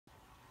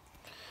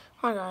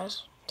Hi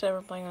guys, today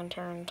we're playing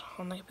Unturned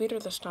on the computer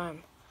this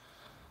time.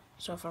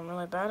 So if I'm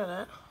really bad at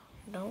it,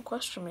 don't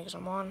question me because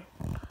I'm on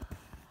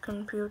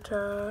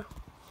computer.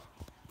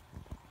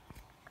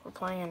 We're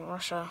playing in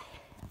Russia.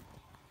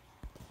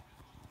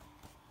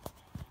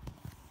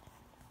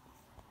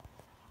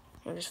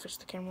 Let me just fix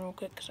the camera real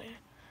quick because I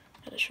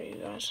had to show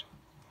you guys.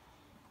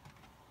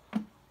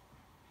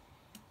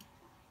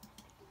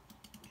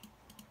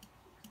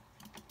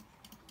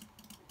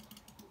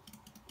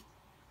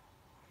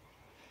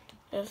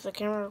 If the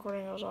camera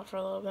recording goes off for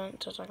a little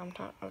bit, it's like I'm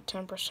at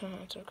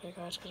 10%. It's okay,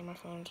 guys, because my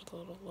phone's a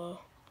little low.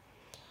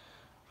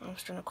 I'm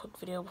just doing a quick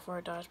video before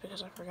it dies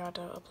because I forgot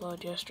to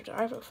upload yesterday.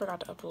 I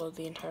forgot to upload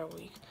the entire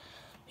week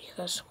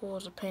because school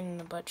is a pain in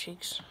the butt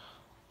cheeks.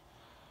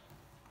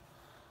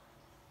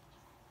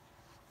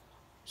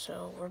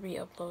 So we'll be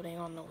uploading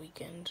on the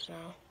weekends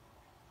now.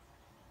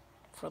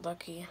 For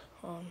lucky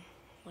on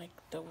like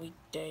the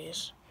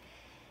weekdays.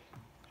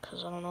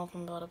 Because I don't know if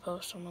I'm able to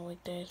post on the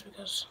weekdays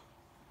because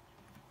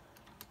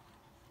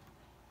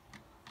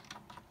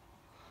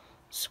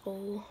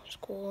school,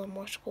 and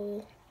more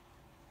school.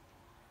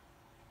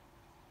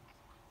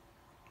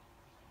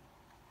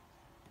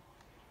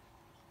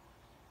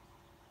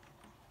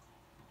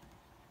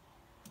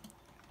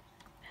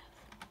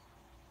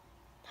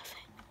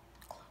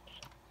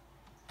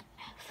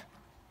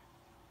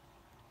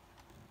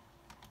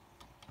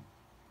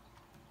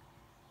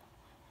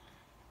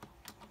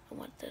 I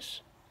want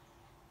this.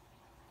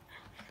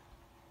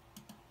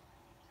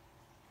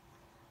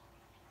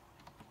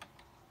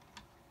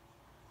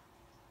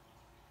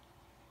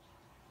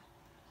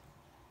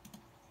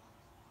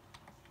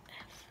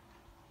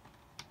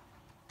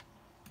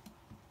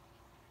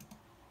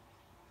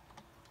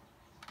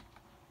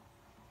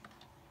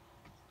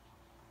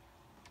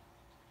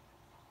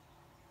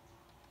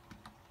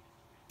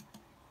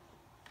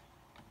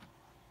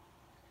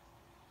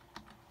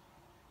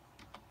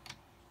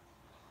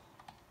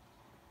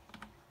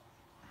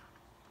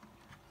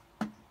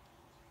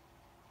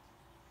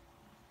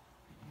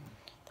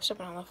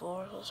 Stepping on the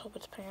floor, let's hope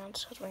it's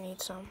pants, because we need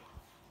some.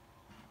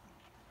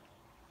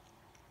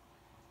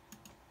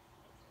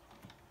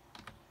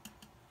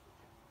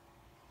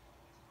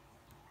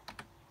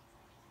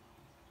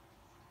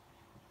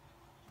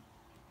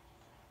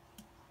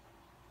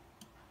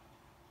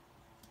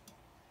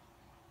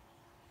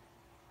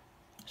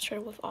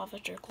 Straight with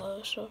officer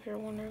clothes, so if you're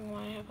wondering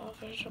why I have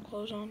officer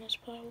clothes on, that's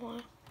probably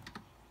why.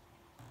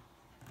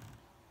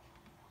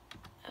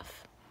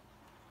 F.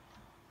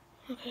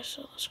 Okay,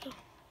 so let's go.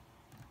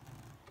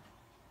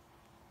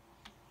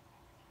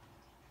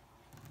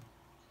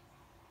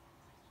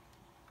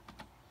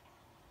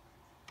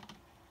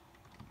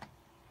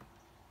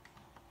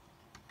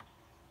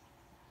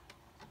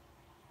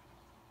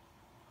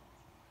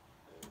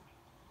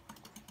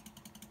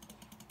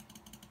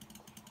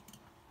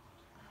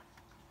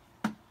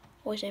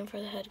 Always aim for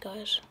the head,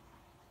 guys.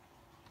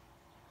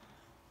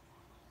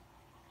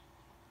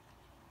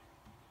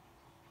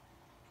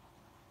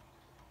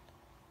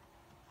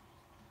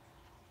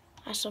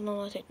 I still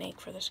know the technique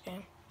for this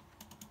game.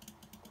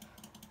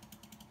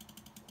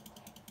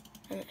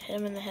 And hit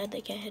them in the head,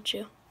 they can't hit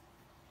you.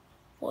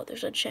 Well,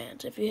 there's a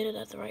chance. If you hit it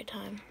at the right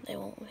time, they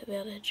won't be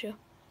able to hit you.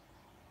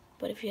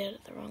 But if you hit it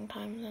at the wrong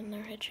time, then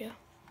they'll hit you.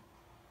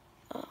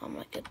 I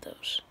might get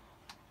those.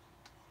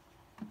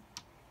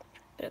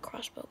 Get a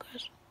crossbow,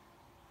 guys.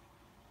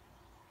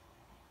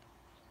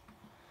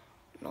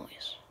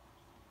 Noise.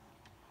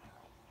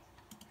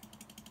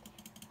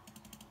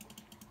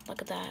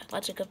 Look at that.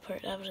 That's a good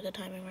part. That was a good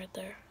timing right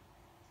there.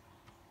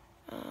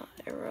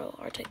 Arrow.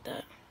 I'll take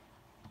that.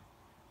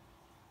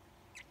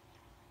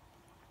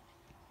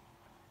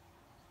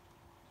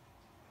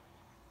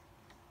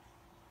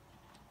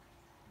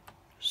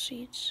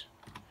 Seeds.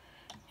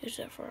 Use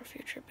that for our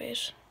future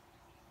base.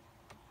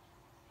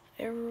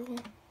 Arrow.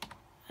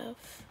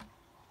 F.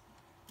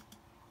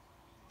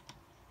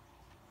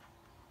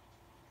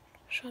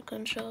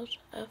 Shotgun shells.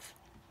 F.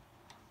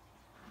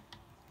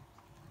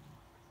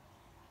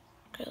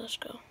 Okay, let's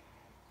go.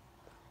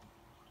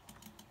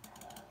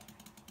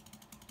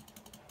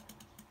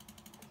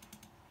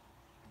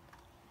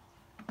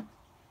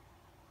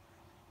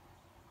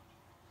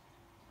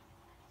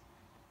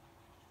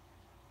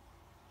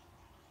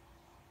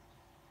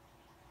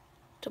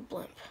 To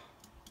blimp.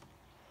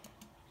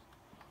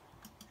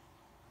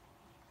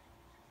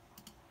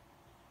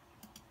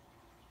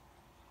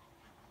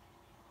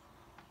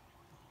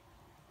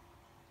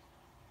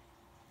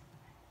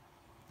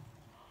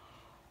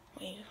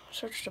 We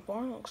searched the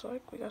barn, looks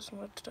like. We got some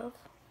good stuff.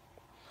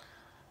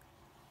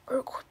 Or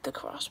equip the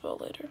crossbow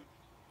later.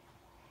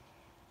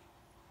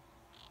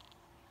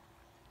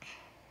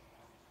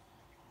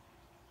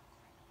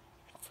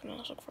 For now,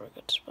 let's look for a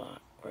good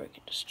spot where we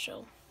can just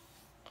chill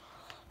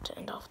to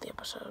end off the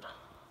episode.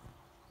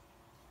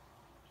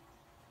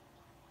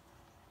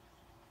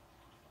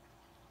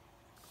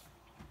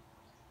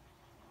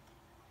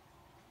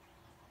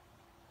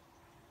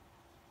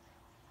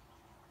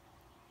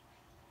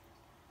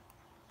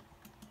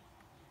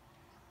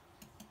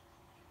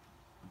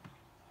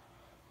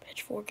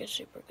 fork is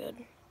super good.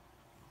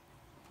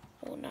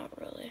 Well, not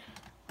really.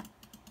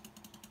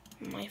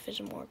 Knife is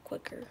more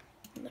quicker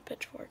than the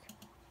pitchfork.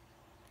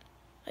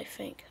 I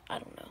think. I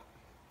don't know.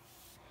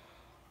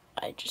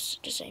 I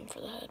just aim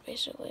for the head,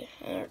 basically,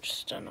 and just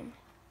stun them.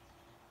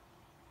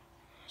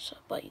 So,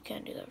 but you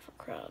can't do that for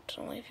crowds,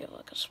 only if you have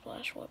like a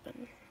splash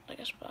weapon, like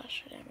a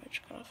splash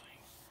damage kind of thing.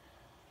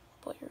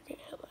 But you'll get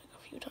hit like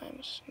a few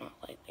times, not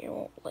like, you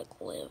won't like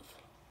live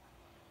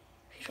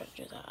if you try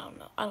to do that.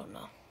 I don't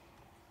know.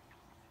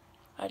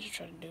 I just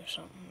try to do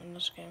something in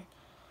this game.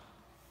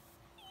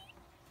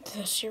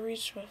 The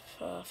series with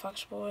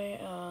Foxboy,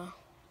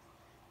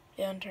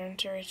 the Unturned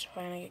series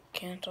finally get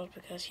cancelled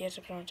because he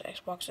hasn't been on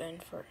Xbox in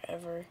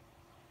forever.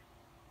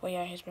 Well,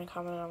 yeah, he's been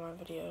commenting on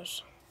my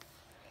videos.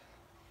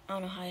 I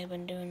don't know how he's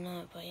been doing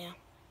that, but yeah.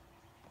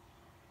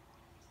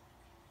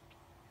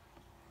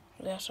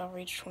 We also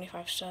reached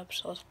 25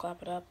 subs, so let's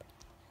clap it up.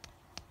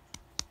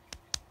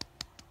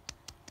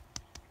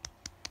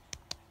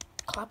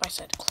 Clap, I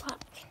said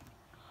clap.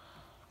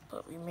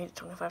 But we made it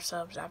 25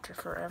 subs after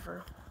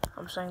forever.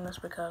 I'm saying this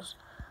because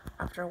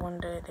after one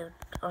day they would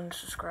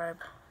unsubscribe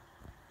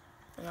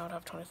and I would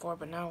have 24,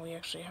 but now we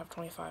actually have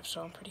 25,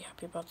 so I'm pretty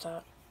happy about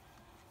that.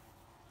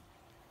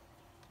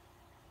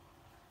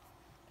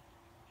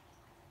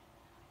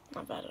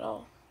 Not bad at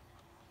all.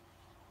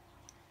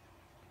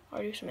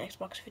 I'll do some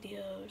Xbox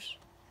videos.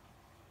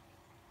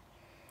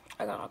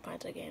 I got all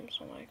kinds of games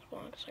on my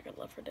Xbox. I got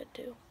Left 4 Dead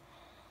 2.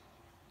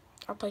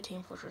 I'll play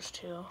Team Fortress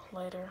 2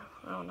 later.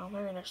 I don't know,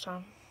 maybe next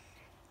time.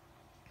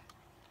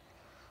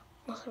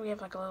 Looks like we have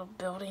like a little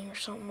building or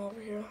something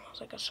over here. It's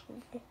like a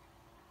school.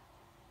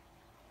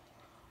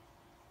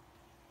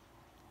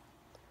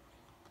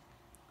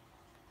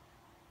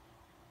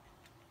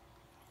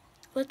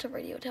 That's a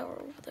radio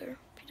tower over there,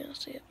 if you didn't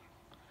see it.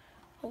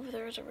 Over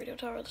there is a radio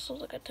tower. This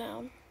looks like a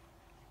town.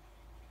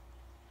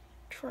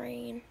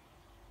 Train.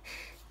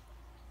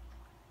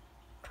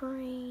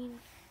 Train.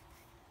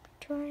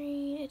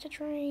 Train. It's a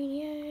train.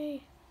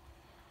 Yay.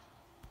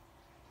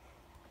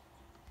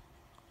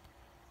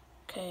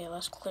 Okay,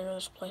 let's clear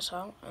this place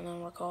out, and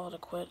then we'll call it a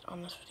quit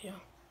on this video.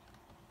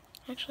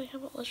 Actually, how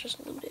about let's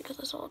just loot it, because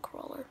it's all a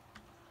crawler.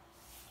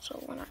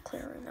 So we're not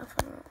clearing enough.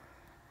 I don't know.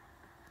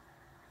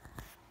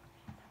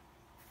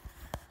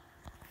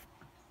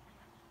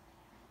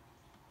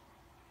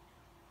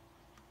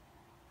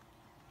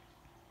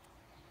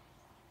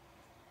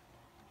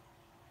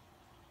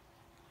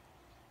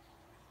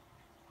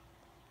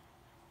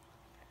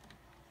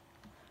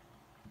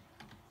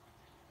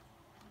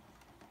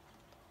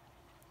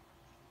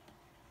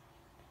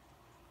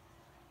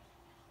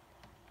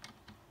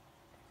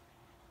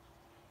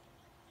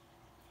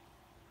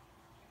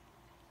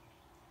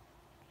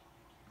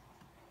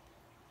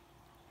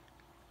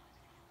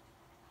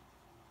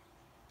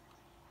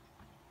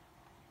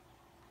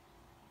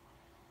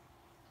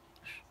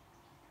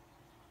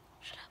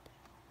 Shut up.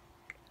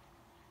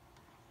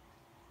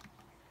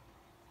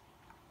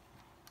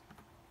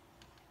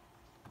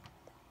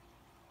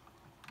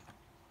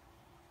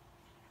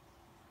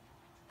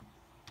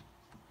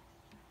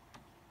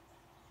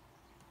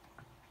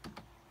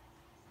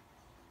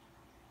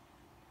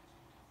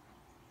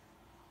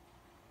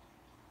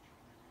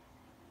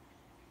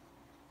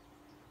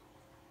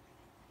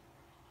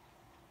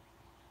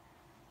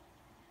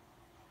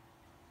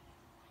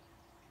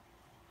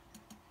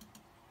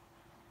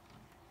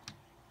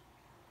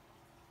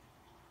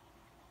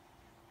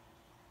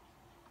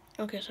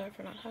 Okay, sorry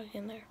for not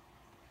talking there.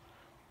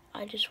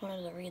 I just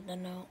wanted to read the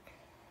note.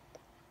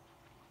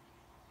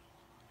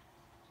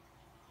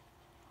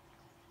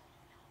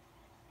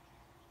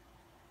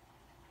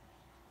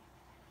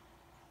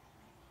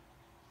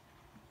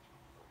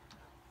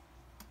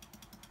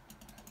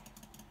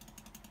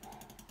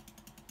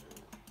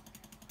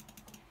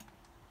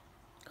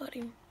 Got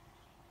him.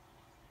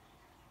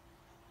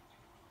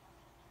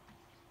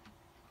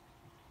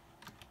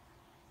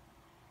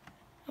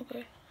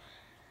 Okay.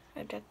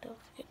 Objective,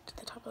 get to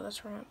the top of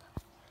this ramp.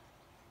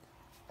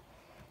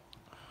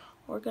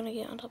 We're gonna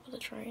get on top of the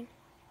train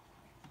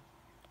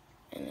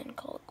and then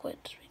call it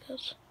quits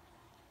because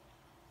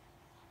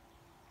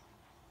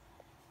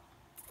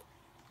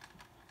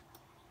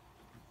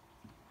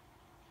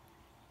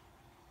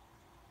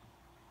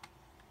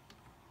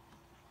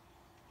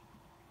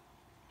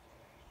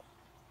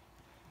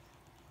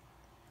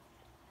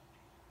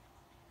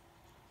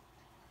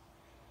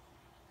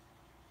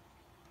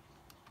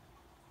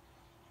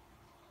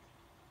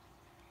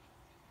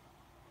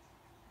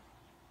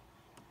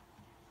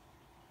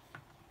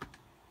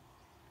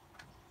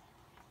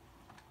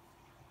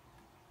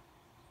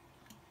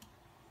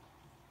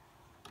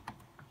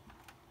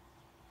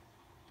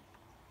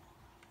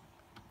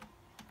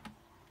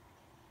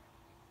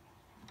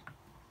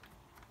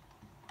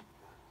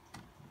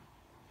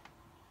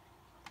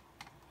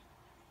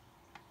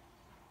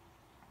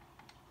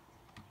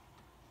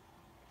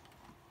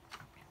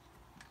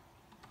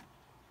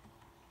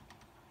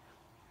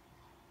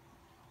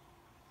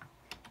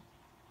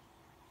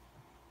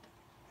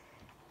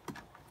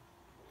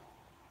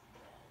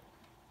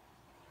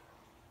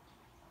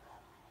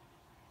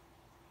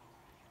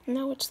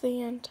No, it's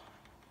the end.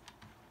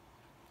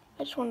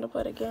 I just wanted to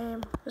play the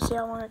game to see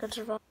how long I could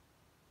survive.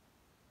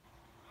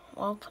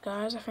 Well,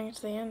 guys, I think it's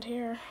the end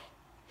here.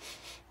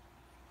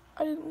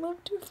 I didn't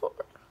live too far.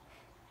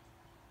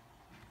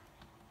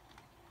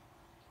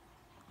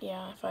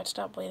 Yeah, if I'd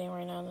stop bleeding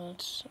right now, then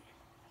it's...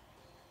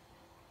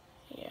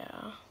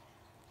 Yeah.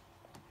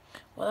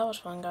 Well, that was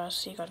fun, guys.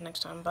 See you guys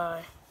next time.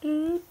 Bye.